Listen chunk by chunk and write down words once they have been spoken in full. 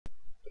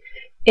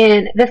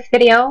In this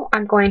video,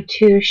 I'm going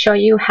to show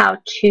you how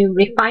to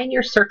refine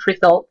your search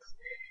results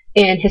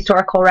in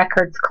historical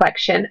records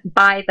collection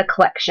by the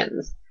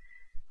collections.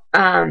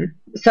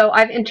 So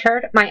I've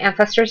entered my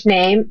ancestor's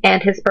name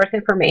and his birth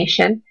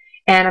information,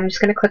 and I'm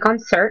just going to click on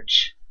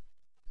search.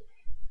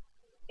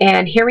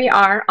 And here we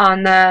are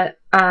on the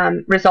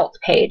results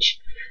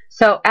page.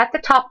 So at the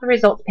top of the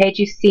results page,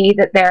 you see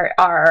that there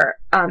are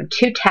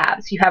two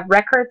tabs. You have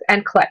records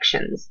and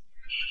collections.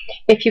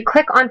 If you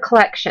click on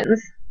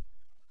collections,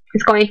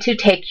 it's going to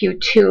take you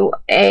to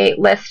a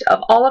list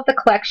of all of the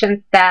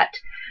collections that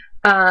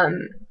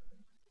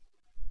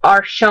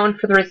are shown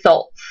for the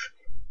results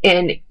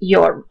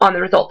on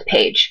the results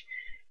page.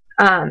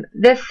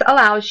 This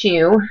allows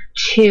you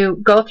to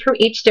go through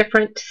each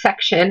different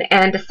section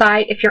and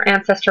decide if your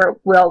ancestor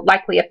will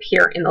likely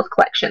appear in those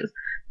collections.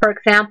 For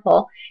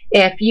example,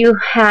 if you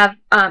have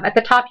at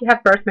the top you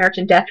have birth, marriage,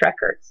 and death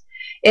records.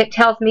 It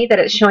tells me that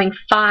it's showing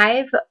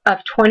 5 of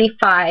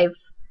 25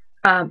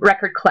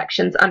 record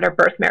collections under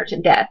birth, marriage,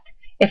 and death.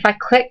 If I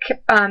click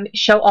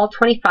show all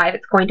 25,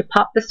 it's going to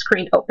pop the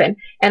screen open,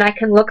 and I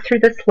can look through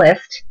this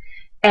list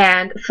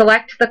and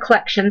select the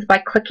collections by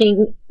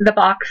clicking the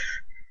box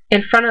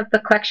in front of the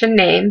collection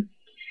name,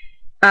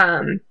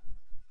 and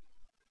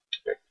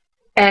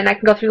I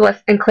can go through the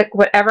list and click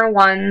whatever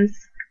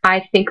ones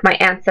I think my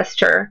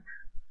ancestor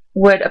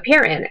would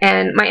appear in.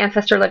 And my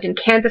ancestor lived in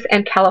Kansas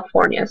and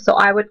California, so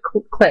I would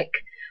click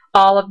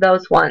all of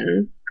those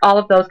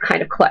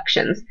kind of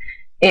collections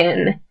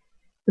in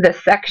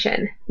this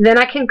section. Then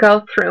I can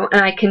go through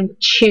and I can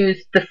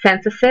choose the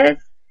censuses,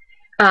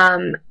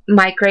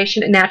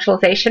 migration and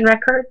naturalization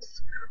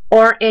records,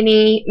 or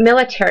any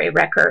military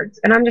records.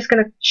 And I'm just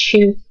going to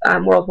choose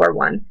World War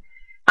I.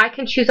 I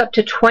can choose up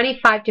to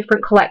 25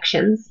 different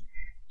collections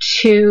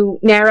to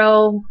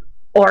narrow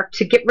or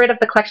to get rid of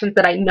the collections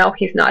that I know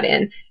he's not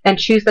in and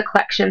choose the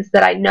collections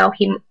that I know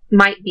he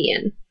might be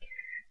in.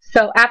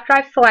 So after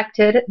I've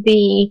selected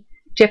the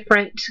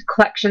different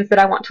collections that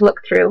I want to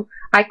look through,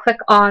 I click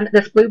on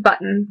this blue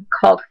button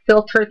called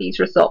Filter These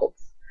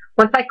Results.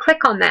 Once I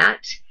click on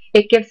that,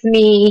 it takes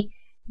me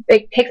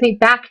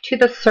back to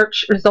the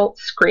search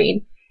results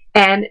screen,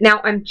 and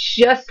now I'm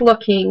just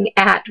looking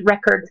at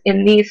records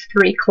in these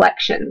 3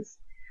 collections.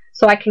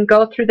 So I can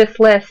go through this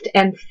list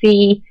and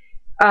see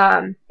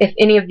if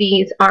any of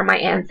these are my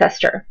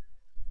ancestor.